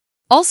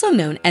Also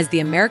known as the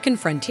American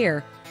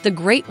frontier, the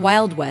Great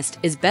Wild West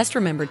is best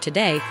remembered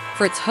today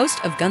for its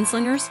host of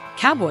gunslingers,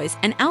 cowboys,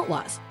 and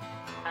outlaws.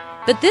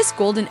 But this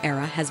golden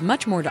era has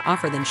much more to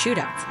offer than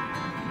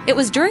shootouts. It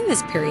was during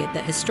this period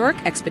that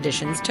historic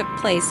expeditions took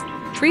place,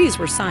 treaties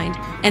were signed,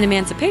 and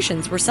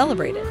emancipations were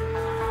celebrated.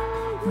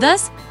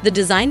 Thus, the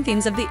design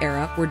themes of the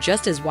era were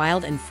just as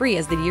wild and free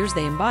as the years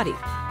they embodied.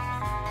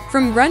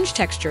 From grunge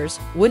textures,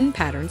 wooden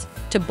patterns,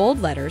 to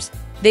bold letters,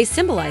 they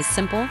symbolize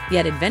simple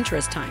yet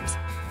adventurous times.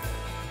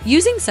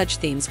 Using such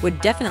themes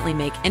would definitely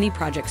make any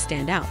project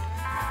stand out.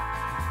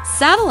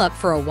 Saddle up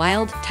for a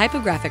wild,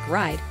 typographic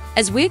ride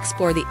as we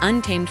explore the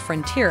untamed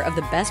frontier of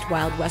the best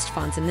Wild West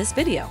fonts in this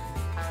video.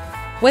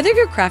 Whether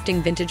you're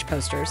crafting vintage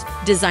posters,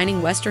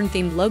 designing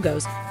Western-themed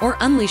logos, or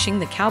unleashing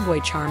the cowboy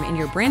charm in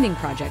your branding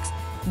projects,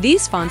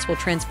 these fonts will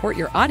transport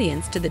your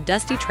audience to the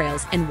dusty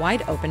trails and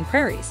wide-open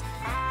prairies.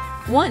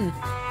 1.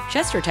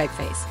 Chester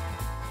Typeface.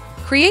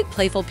 Create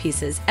playful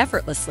pieces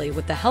effortlessly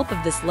with the help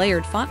of this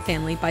layered font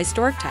family by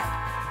StoryType.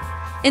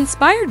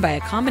 Inspired by a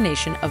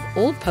combination of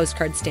old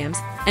postcard stamps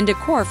and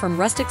decor from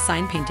rustic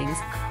sign paintings,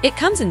 it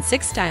comes in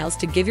 6 styles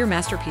to give your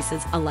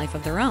masterpieces a life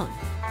of their own.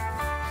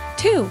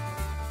 2.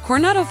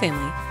 Coronado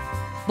Family.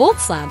 Bold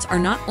slabs are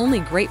not only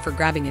great for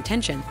grabbing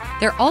attention,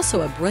 they're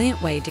also a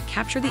brilliant way to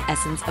capture the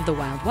essence of the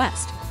Wild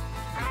West.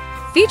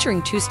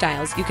 Featuring 2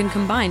 styles you can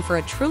combine for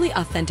a truly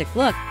authentic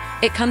look,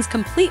 it comes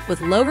complete with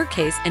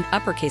lowercase and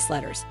uppercase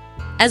letters,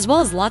 as well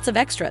as lots of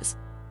extras.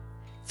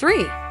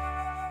 3.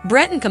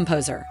 Braton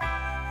Composer.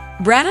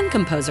 Braton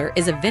Composer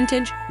is a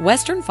vintage,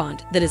 Western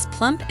font that is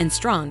plump and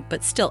strong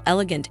but still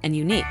elegant and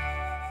unique.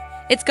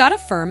 It's got a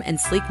firm and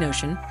sleek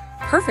notion,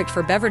 perfect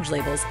for beverage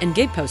labels and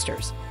gig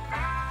posters.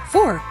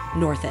 4.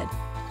 Northead.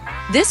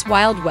 This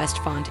Wild West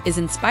font is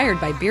inspired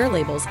by beer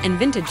labels and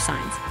vintage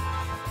signs.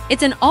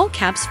 It's an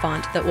all-caps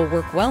font that will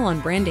work well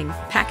on branding,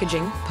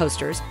 packaging,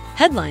 posters,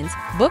 headlines,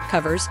 book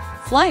covers,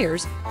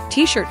 flyers,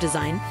 t-shirt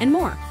design, and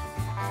more.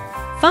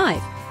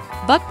 5.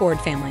 Buckboard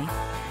Family.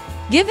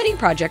 Give any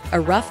project a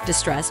rough,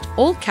 distressed,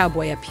 old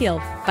cowboy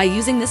appeal by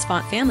using this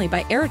font family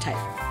by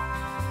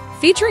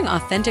Aerotype. Featuring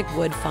authentic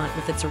wood font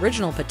with its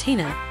original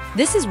patina,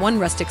 this is one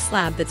rustic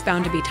slab that's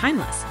bound to be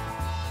timeless.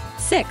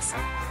 6.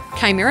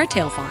 Chimera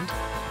Tail Font.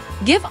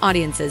 Give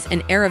audiences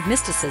an air of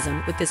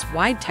mysticism with this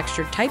wide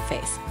textured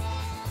typeface.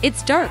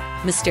 It's dark,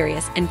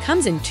 mysterious, and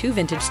comes in 2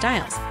 vintage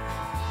styles.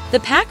 The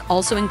pack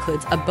also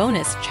includes a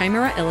bonus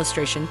chimera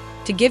illustration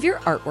to give your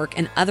artwork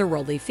an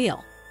otherworldly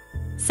feel.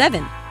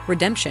 7.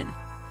 Redemption.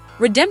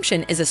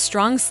 Redemption is a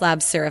strong slab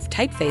serif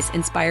typeface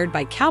inspired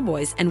by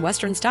cowboys and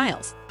Western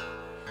styles.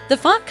 The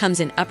font comes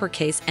in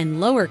uppercase and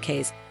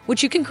lowercase,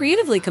 which you can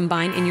creatively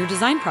combine in your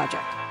design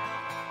project.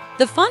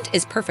 The font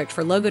is perfect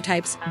for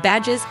logotypes,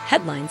 badges,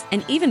 headlines,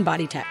 and even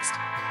body text.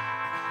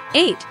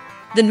 8.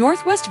 The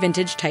Northwest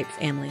Vintage Type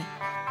Family.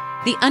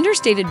 The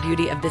understated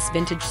beauty of this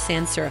vintage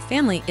sans serif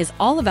family is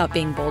all about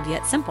being bold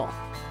yet simple.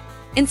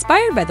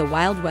 Inspired by the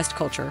Wild West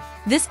culture,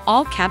 this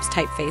all-caps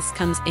typeface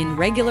comes in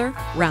regular,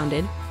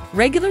 rounded,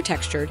 regular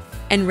textured,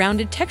 and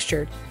rounded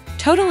textured,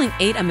 totaling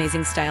 8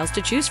 amazing styles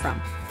to choose from.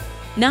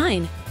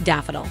 9.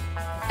 Daffodil.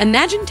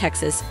 Imagine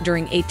Texas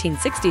during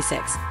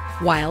 1866,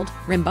 wild,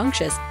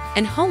 rambunctious,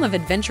 and home of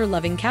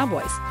adventure-loving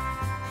cowboys.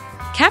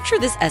 Capture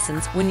this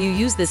essence when you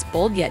use this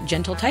bold yet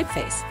gentle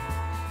typeface.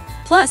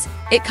 Plus,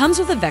 it comes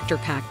with a vector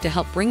pack to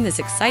help bring this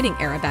exciting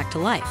era back to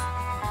life.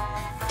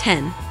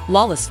 10.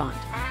 Lawless Font.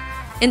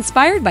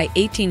 Inspired by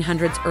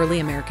 1800s early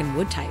American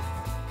wood type,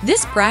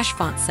 this brash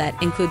font set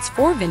includes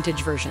 4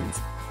 vintage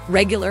versions: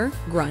 regular,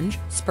 grunge,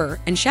 spur,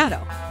 and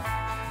shadow.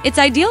 It's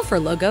ideal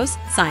for logos,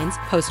 signs,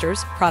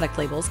 posters, product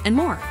labels, and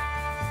more.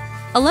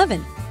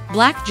 11.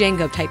 Black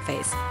Django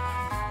Typeface.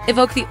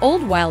 Evoke the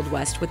old Wild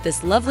West with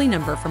this lovely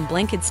number from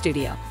Blanket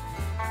Studio.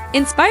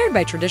 Inspired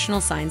by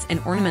traditional signs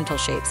and ornamental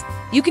shapes,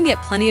 you can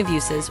get plenty of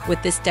uses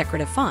with this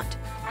decorative font.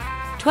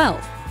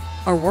 12.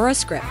 Aurora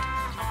Script.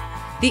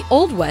 The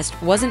Old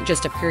West wasn't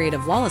just a period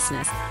of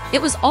lawlessness,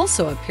 it was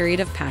also a period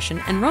of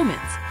passion and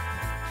romance.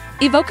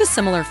 Evoke a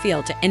similar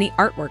feel to any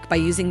artwork by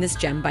using this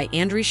gem by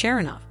Andrei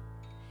Sharonov.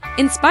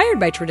 Inspired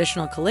by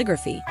traditional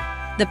calligraphy,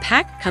 the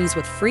pack comes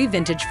with free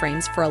vintage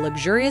frames for a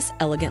luxurious,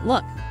 elegant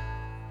look.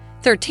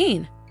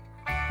 13.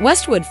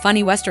 Westwood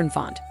Funny Western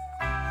Font.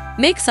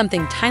 Make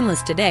something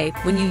timeless today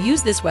when you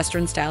use this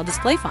Western-style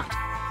display font.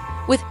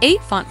 With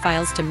 8 font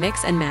files to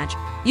mix and match,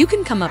 you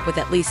can come up with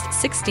at least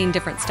 16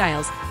 different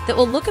styles that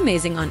will look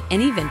amazing on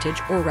any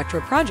vintage or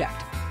retro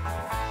project.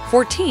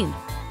 14.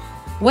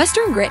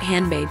 Western Grit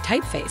Handmade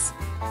Typeface.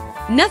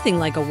 Nothing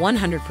like a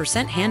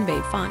 100%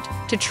 handmade font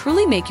to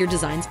truly make your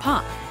designs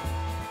pop.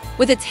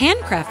 With its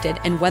handcrafted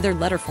and weathered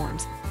letter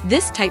forms,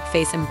 this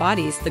typeface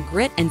embodies the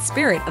grit and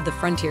spirit of the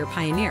frontier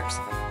pioneers.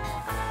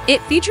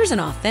 It features an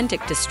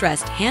authentic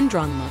distressed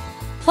hand-drawn look,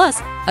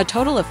 plus a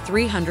total of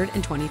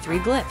 323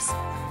 glyphs.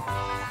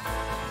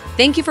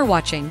 Thank you for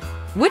watching.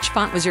 Which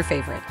font was your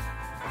favorite?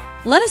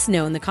 Let us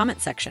know in the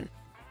comment section.